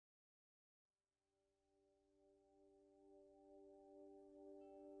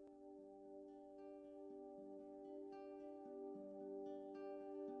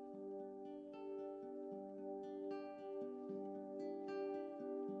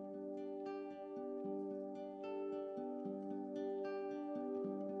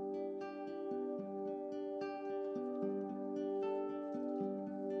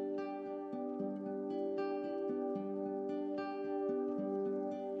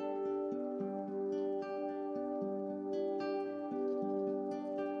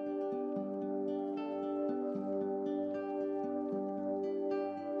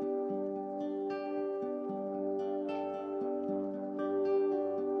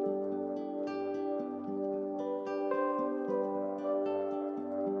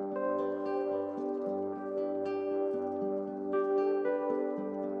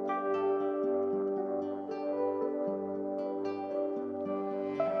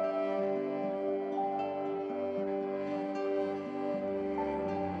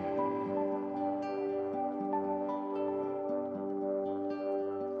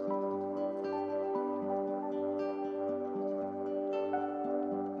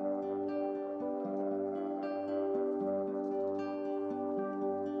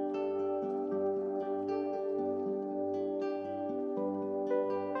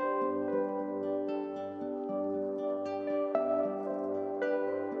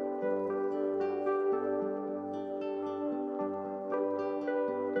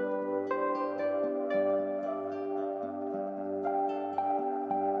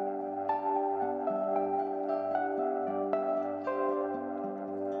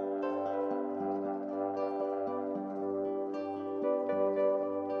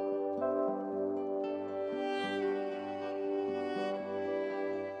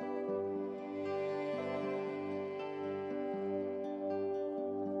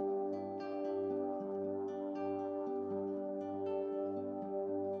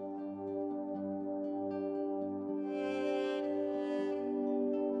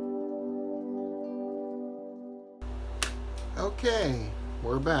Okay,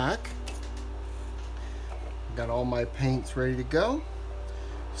 we're back. Got all my paints ready to go.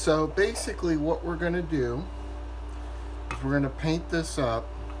 So basically what we're going to do is we're going to paint this up.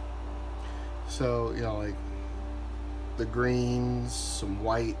 So, you know, like the greens, some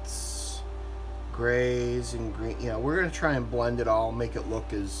whites, grays, and green. You know, we're going to try and blend it all, make it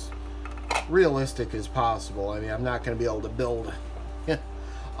look as realistic as possible. I mean, I'm not going to be able to build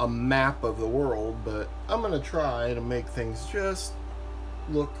a map of the world, but I'm going to try to make things just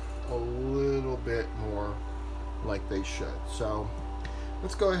look a little bit more like they should. So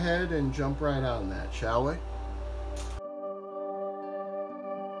let's go ahead and jump right on that, shall we?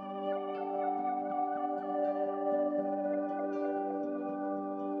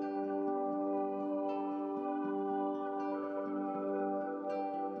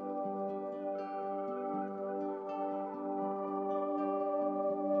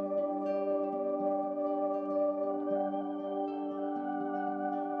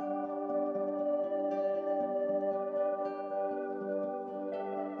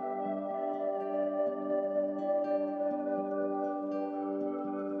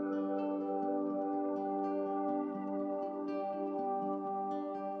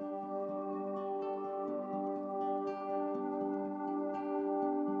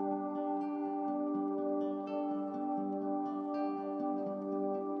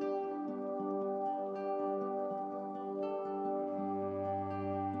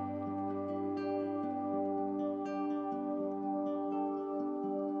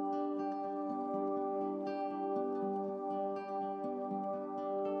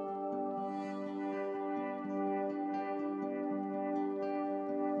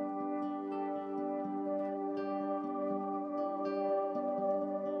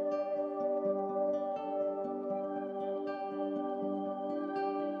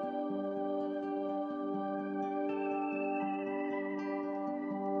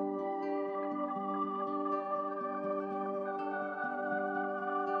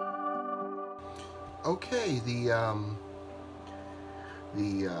 Okay, the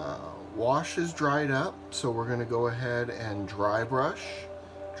wash is dried up, so we're going to go ahead and dry brush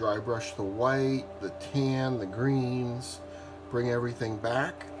the white, the tan, the greens, bring everything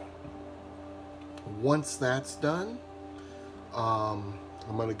back. Once that's done, I'm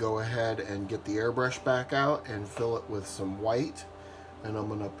going to go ahead and get the airbrush back out and fill it with some white, and I'm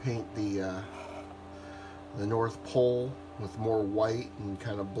going to paint the North Pole with more white and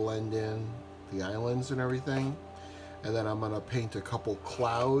kind of blend in the islands and everything. And then I'm going to paint a couple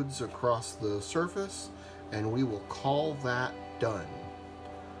clouds across the surface, and we will call that done.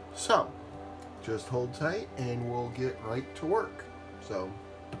 So just hold tight and we'll get right to work. So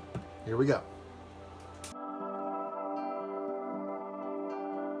here we go.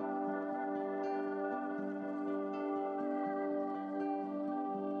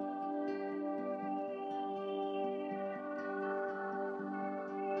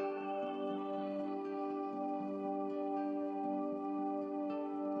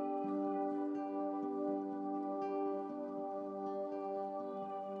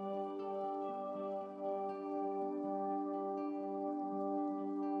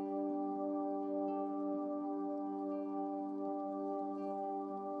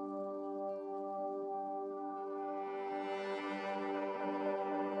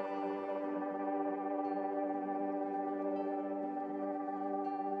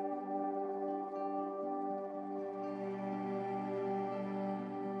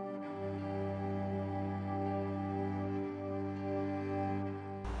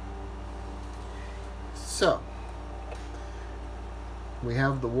 So, we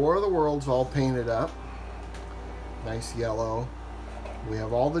have the War of the Worlds all painted up. Nice yellow. We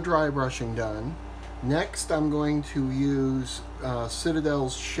have all the dry brushing done. Next, I'm going to use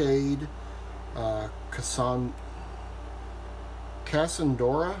Citadel's shade Cassandora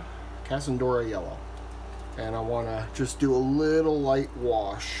yellow. And I want to just do a little light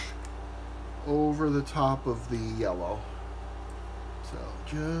wash over the top of the yellow. So,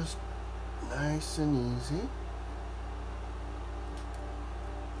 just nice and easy.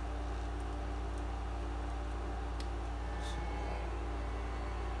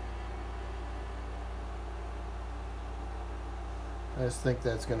 I just think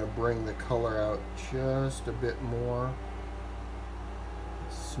that's going to bring the color out just a bit more.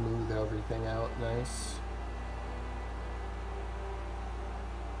 Smooth everything out nice.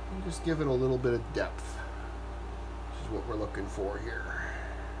 And just give it a little bit of depth, which is what we're looking for here.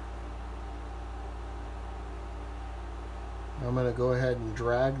 I'm going to go ahead and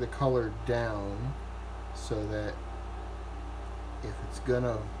drag the color down so that if it's going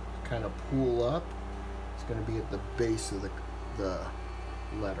to kind of pool up, it's going to be at the base of the the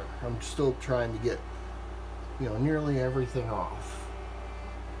letter. I'm still trying to get, you know, nearly everything off.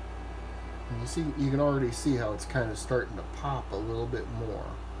 And you see, you can already see how it's kind of starting to pop a little bit more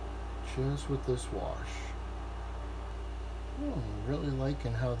just with this wash. Oh, I'm really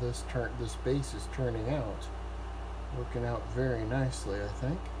liking how this base is turning out. Working out very nicely, I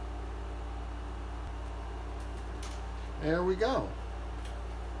think. There we go.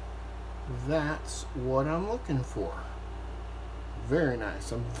 That's what I'm looking for. Very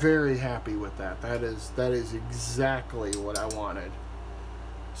nice. I'm very happy with that. That is exactly what I wanted.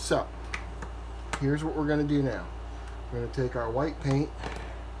 So, here's what we're going to do now. We're going to take our white paint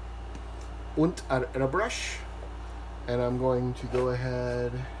und a brush, and I'm going to go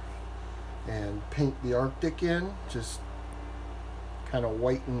ahead and paint the Arctic in. Just kind of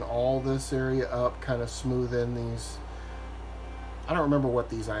whiten all this area up, kind of smooth in these. I don't remember what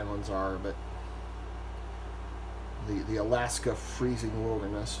these islands are, but the Alaska freezing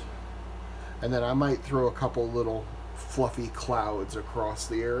wilderness. And then I might throw a couple little fluffy clouds across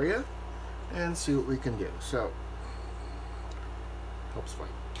the area and see what we can do. So, helps if I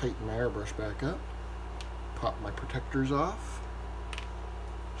tighten my airbrush back up, pop my protectors off,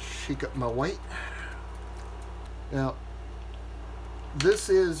 shake up my white. Now, this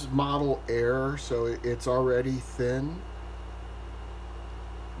is Model Air, so it's already thin,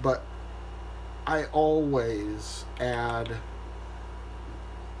 but I always add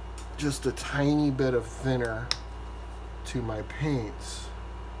just a tiny bit of thinner to my paints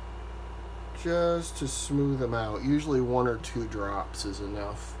just to smooth them out. Usually 1 or 2 drops is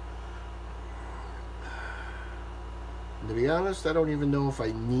enough. And to be honest, I don't even know if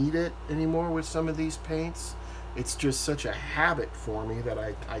I need it anymore with some of these paints. It's just such a habit for me that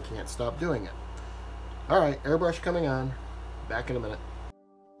I can't stop doing it. Alright, airbrush coming on. Back in a minute.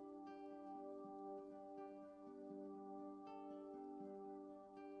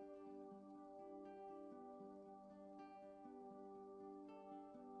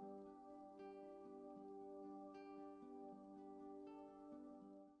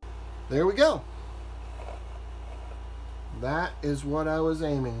 There we go. That is what I was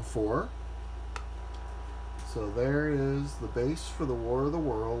aiming for. So there is the base for the War of the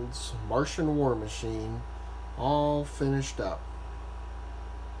Worlds, Martian war machine, all finished up.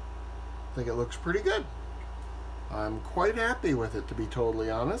 I think it looks pretty good. I'm quite happy with it, to be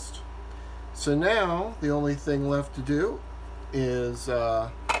totally honest. So now the only thing left to do is I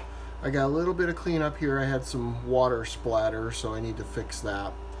got a little bit of cleanup here. I had some water splatter, so I need to fix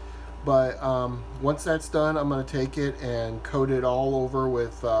that. But once that's done, I'm going to take it and coat it all over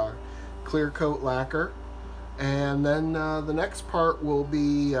with clear coat lacquer. And then the next part will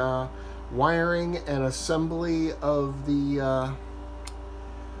be wiring and assembly of the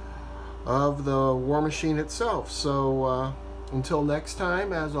war machine itself. So until next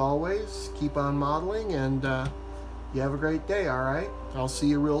time, as always, keep on modeling, and you have a great day, all right? I'll see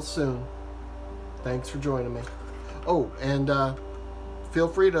you real soon. Thanks for joining me. Oh, and feel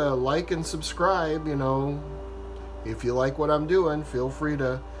free to like and subscribe. You know, if you like what I'm doing, feel free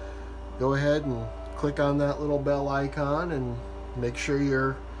to go ahead and click on that little bell icon and make sure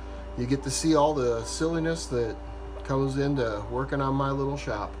you get to see all the silliness that comes into working on my little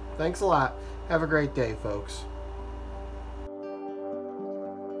shop. Thanks a lot. Have a great day, folks.